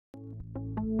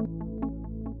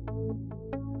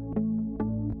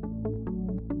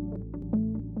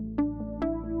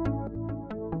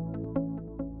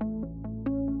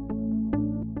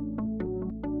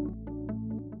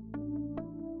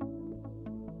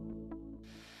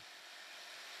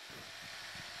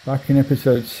Back in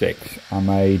episode 6, I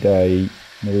made a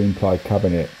marine ply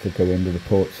cabinet to go under the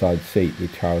port side seat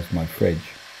which housed my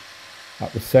fridge.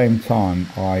 At the same time,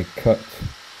 I cut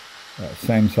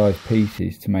same size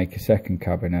pieces to make a second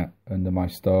cabinet under my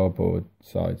starboard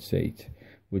side seat,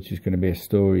 which is going to be a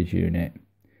storage unit.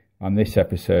 And this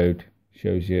episode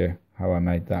shows you how I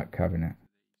made that cabinet.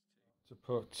 To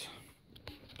put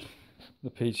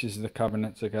the pieces of the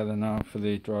cabinet together now for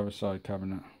the driver's side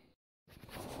cabinet.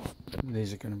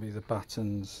 These are going to be the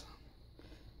battens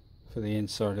for the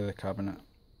inside of the cabinet,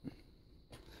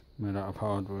 made out of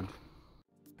hardwood.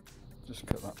 Just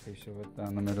cut that piece of wood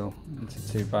down the middle into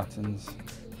 2 battens.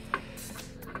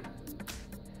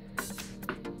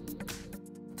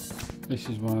 This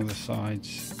is one of the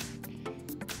sides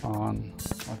on.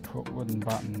 I put wooden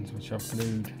battens which I've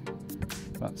glued.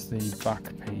 That's the back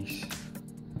piece,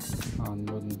 and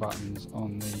wooden battens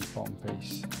on the bottom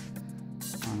piece.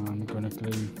 And I'm going to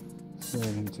glue 3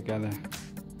 of them together.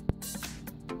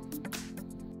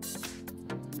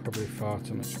 Probably far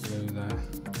too much glue there.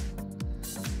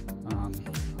 And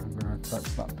I'm going to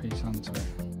attach that piece onto it.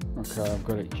 Okay, I've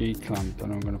got it G-clamped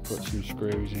and I'm going to put some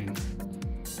screws in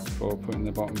before putting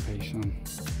the bottom piece on.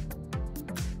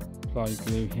 Apply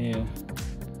glue here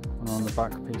and on the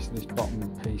back piece of this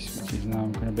bottom piece, which is now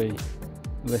going to be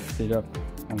lifted up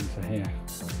onto here.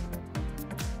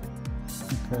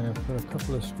 Okay, I've put a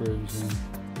couple of screws in.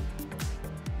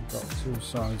 I've got 2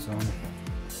 sides on.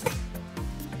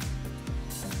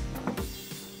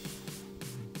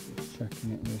 Just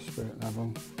checking it with the spirit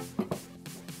level.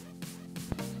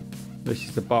 This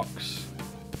is the box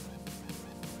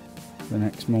the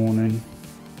next morning.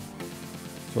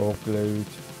 It's all glued.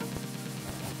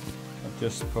 I've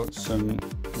just put some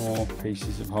more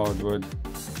pieces of hardwood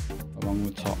along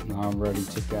the top now, ready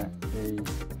to get the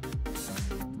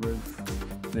roof,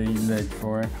 the lid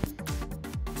for it.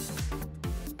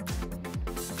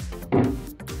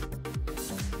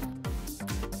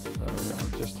 So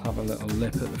I'll just have a little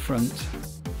lip at the front.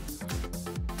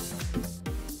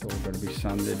 It's all going to be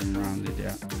sanded and rounded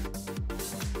yet.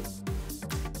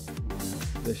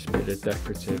 This bit of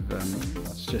decorative,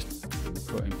 that's just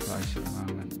put in place at the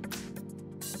moment.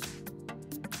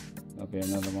 There'll be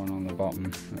another one on the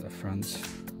bottom at the front.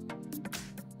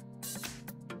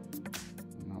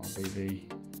 And that'll be the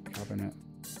cabinet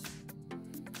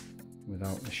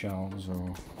without the shelves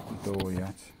or the door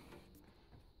yet.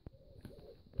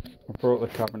 I brought the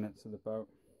cabinet to the boat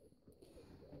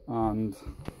and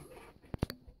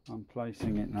I'm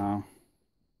placing it now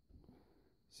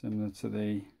similar to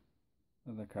the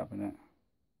other cabinet,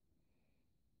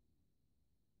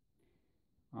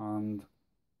 and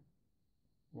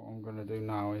what I'm going to do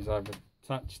now is I've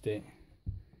attached it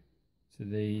to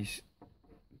these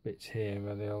bits here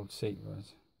where the old seat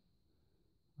was,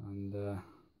 and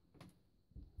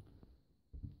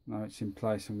now it's in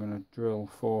place. I'm going to drill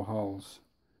 4 holes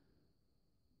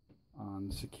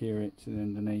and secure it to the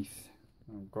underneath.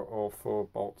 I've got all 4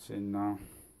 bolts in now,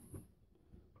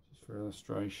 just for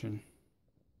illustration.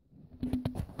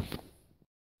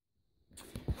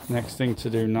 Next thing to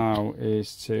do now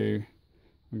is I'm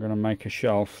going to make a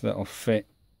shelf that'll fit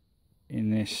in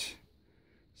this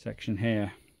section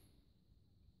here,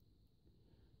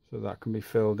 so that can be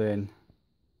filled in.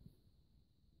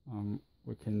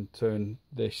 We can turn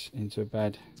this into a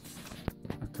bed.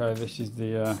 Okay, this is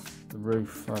the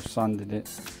roof. I've sanded it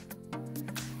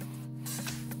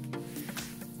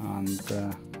and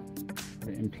put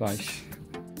it in place.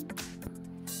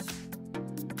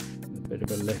 A bit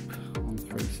of a lip on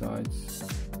 3 sides,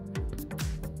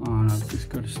 and I've just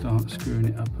got to start screwing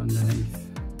it up underneath.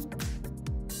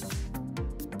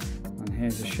 And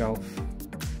here's a shelf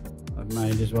I've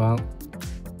made as well,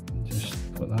 and just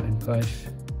put that in place.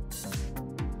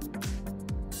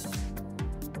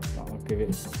 That'll give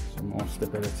it some more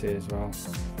stability as well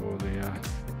for the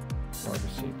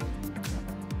driver's seat.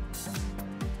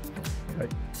 Okay,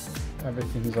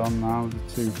 everything's on now,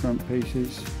 the 2 front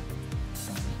pieces.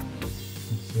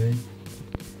 See,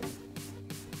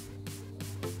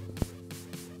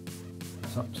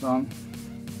 top's on,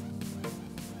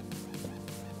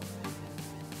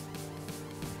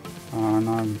 and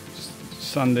I'm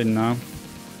sanding now.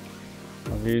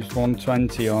 I've used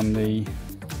 120 on the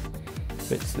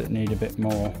bits that need a bit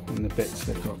more, and the bits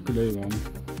that got glue on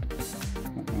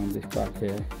around this back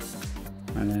here,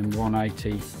 and then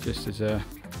 180 just as a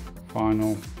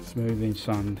final smoothing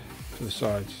sand for the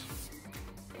sides.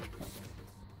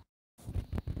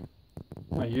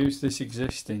 I use this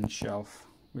existing shelf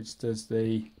which does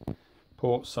the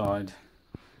port side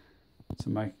to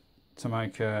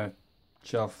make a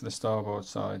shelf for the starboard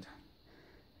side.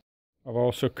 I've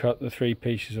also cut the 3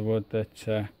 pieces of wood that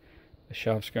the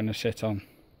shelf's going to sit on.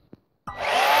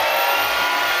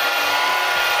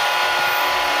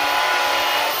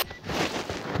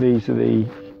 These are the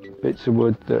bits of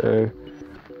wood that are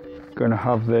going to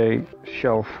have the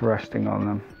shelf resting on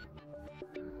them.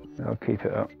 I'll keep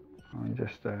it up. I'm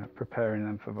just preparing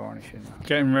them for varnishing now.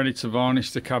 Getting ready to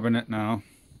varnish the cabinet now.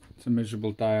 It's a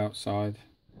miserable day outside,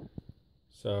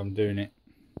 so I'm doing it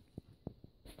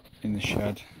in the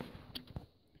shed.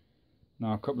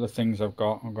 Now a couple of things I've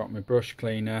got my brush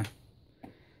cleaner.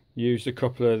 Used a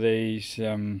couple of these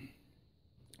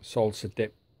salsa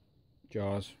dip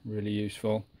jars, really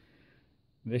useful.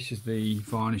 This is the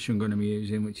varnish I'm going to be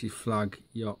using, which is Flag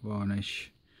Yacht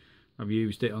Varnish. I've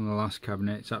used it on the last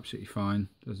cabinet, it's absolutely fine,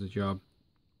 does the job.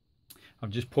 I've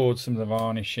just poured some of the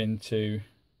varnish into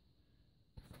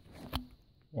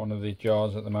one of the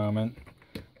jars at the moment,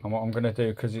 and what I'm going to do,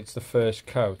 because it's the first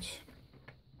coat,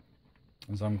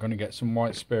 is I'm going to get some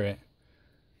white spirit,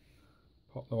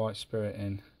 pop the white spirit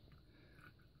in,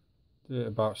 do it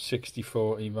about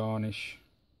 60-40 varnish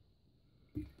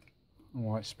and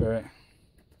white spirit,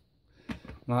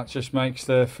 and that just makes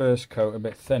the first coat a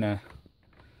bit thinner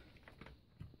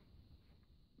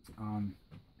and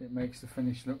it makes the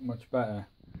finish look much better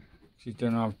because you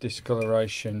don't have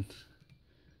discoloration.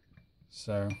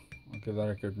 So I'll give that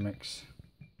a good mix.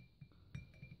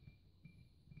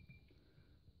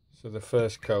 So the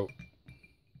first coat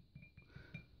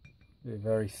will be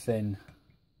very thin,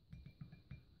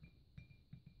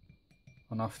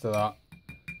 and after that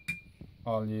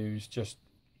I'll use just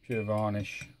pure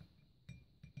varnish.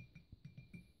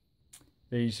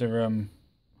 These are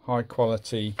high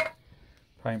quality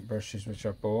paint brushes which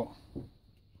I bought,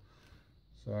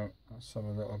 so let's have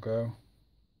a little go.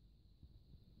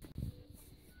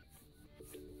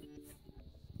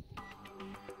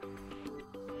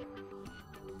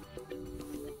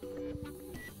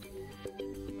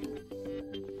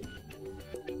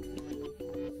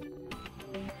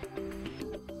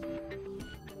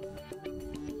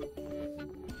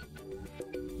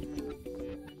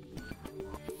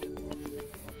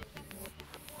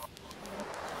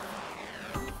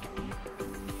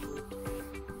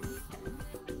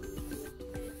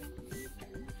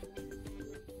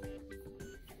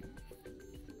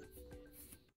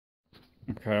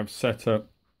 Okay, I've set up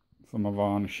for my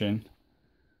varnishing.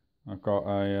 I've got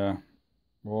a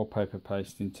wallpaper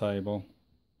pasting table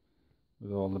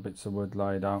with all the bits of wood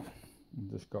laid out.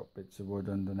 I've just got bits of wood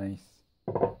underneath,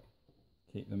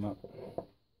 keep them up.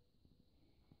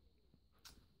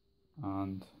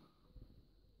 And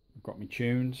I've got my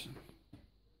tunes,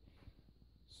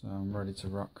 so I'm ready to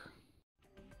rock.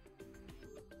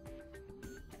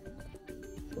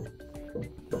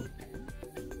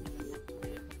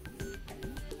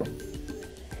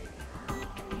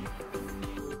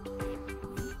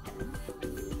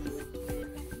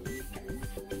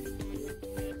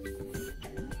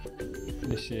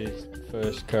 This is the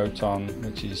first coat on,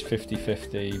 which is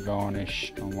 50-50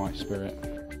 varnish and white spirit.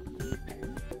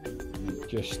 And it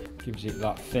just gives it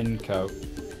that thin coat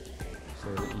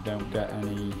so that you don't get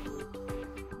any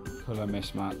colour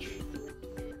mismatch.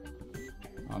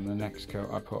 And the next coat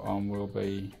I put on will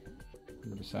be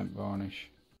 100% varnish.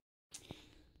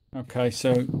 Okay,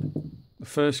 so the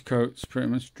first coat's pretty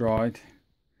much dried,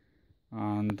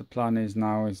 and the plan is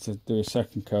now to do a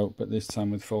second coat, but this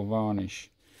time with full varnish.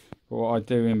 But what I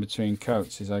do in between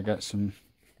coats is I get some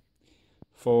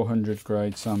 400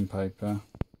 grade sandpaper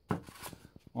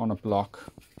on a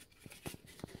block.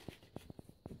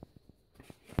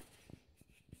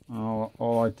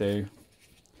 All I do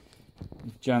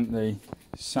is gently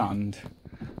sand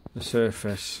the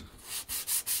surface,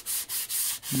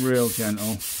 real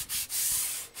gentle,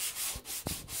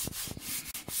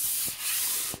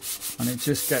 and it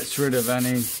just gets rid of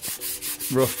any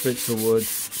rough bits of wood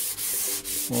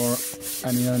or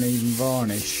any uneven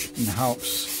varnish and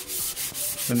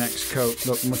helps the next coat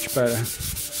look much better,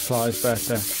 applies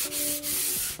better.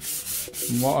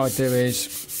 And what I do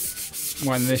is,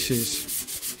 when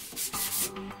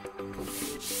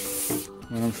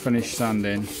I'm finished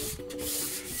sanding,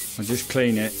 I just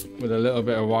clean it with a little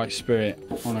bit of white spirit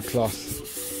on a cloth,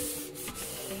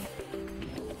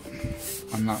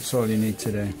 and that's all you need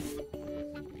to do.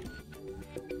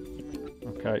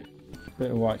 Okay,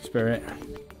 bit of white spirit,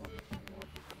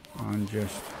 and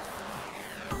just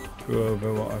go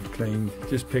over what I've cleaned.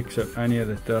 Just picks up any of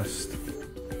the dust.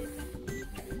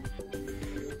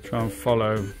 Try and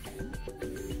follow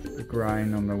the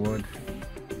grain on the wood.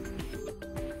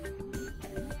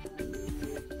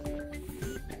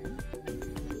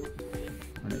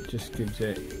 And it just gives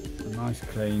it a nice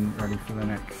clean, ready for the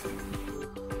next.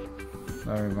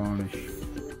 layer of varnish.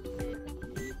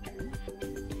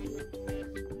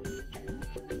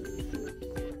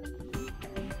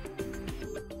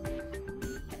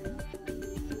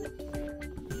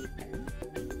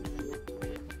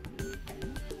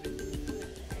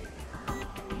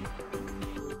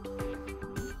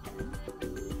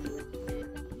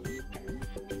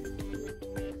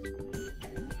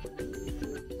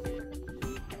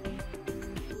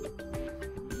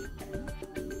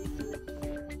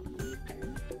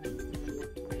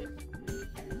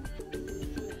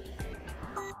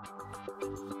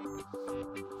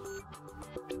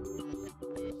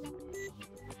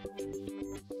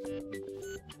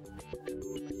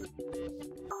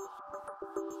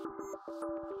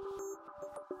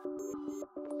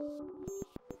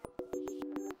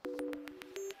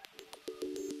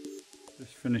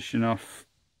 Just finishing off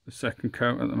the second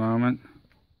coat at the moment.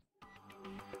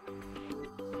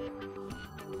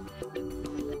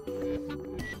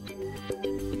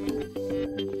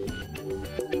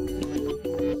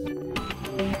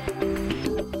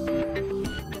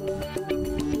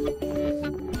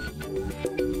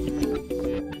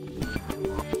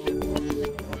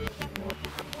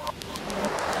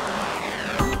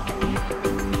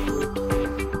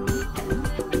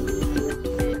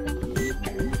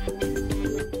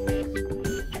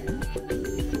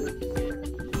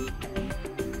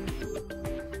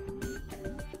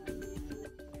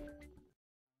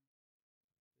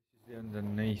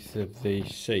 Underneath of the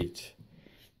seat,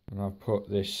 and I've put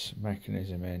this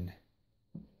mechanism in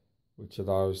which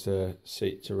allows the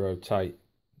seat to rotate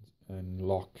and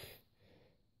lock.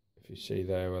 If you see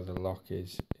there where the lock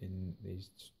is in these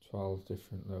 12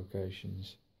 different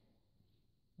locations.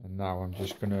 And now I'm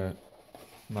just going to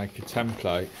make a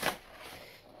template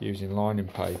using lining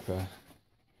paper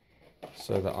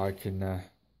so that I can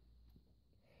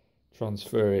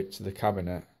transfer it to the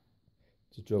cabinet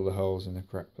to drill the holes in the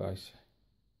correct place.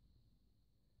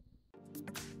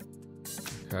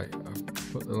 Okay,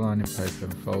 I've put the lining paper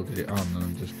and folded it on, and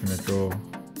I'm just going to draw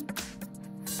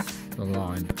the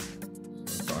line.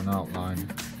 So I've got an outline,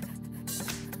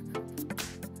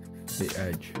 the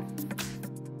edge.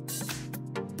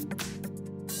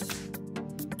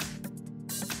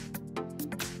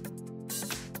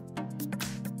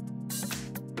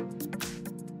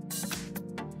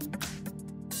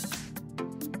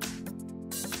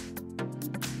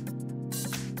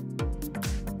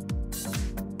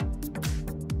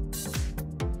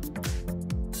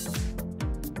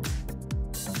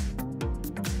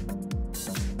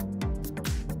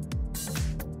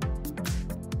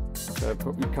 So I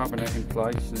put my cabinet in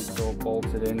place and it's all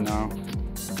bolted in now.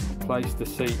 I placed the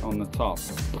seat on the top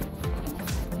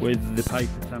with the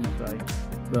paper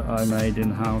template that I made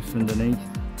in-house underneath.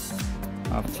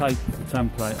 I've taped the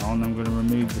template on. I'm going to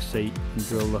remove the seat and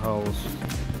drill the holes.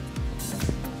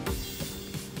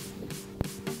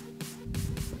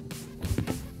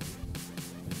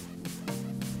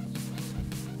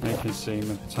 You can see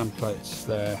my template's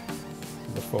there,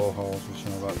 the 4 holes which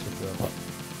I'm about to drill.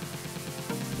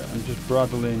 I'm just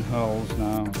braddling holes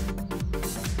now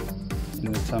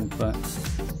in the template.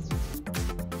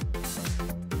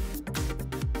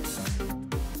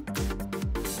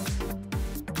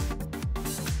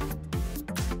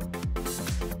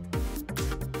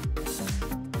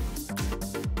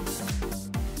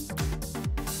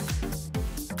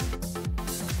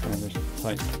 I just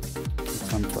take the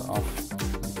template off.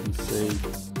 You can see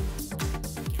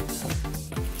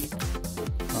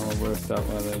how I worked out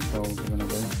where those holes are going to be.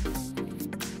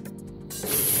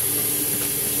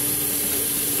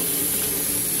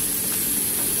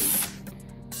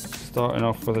 Starting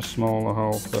off with a smaller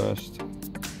hole first.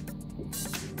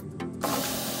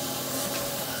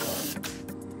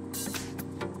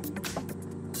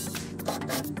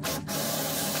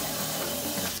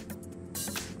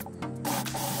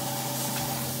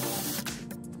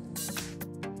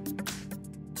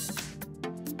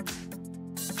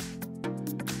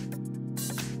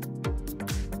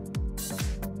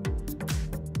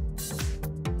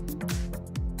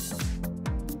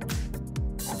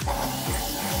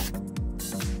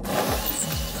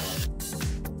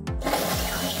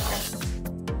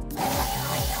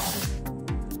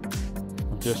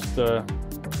 Just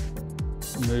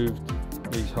moved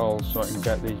these holes so I can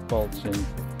get these bolts in.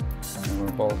 I'm going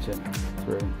to bolt it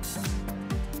through.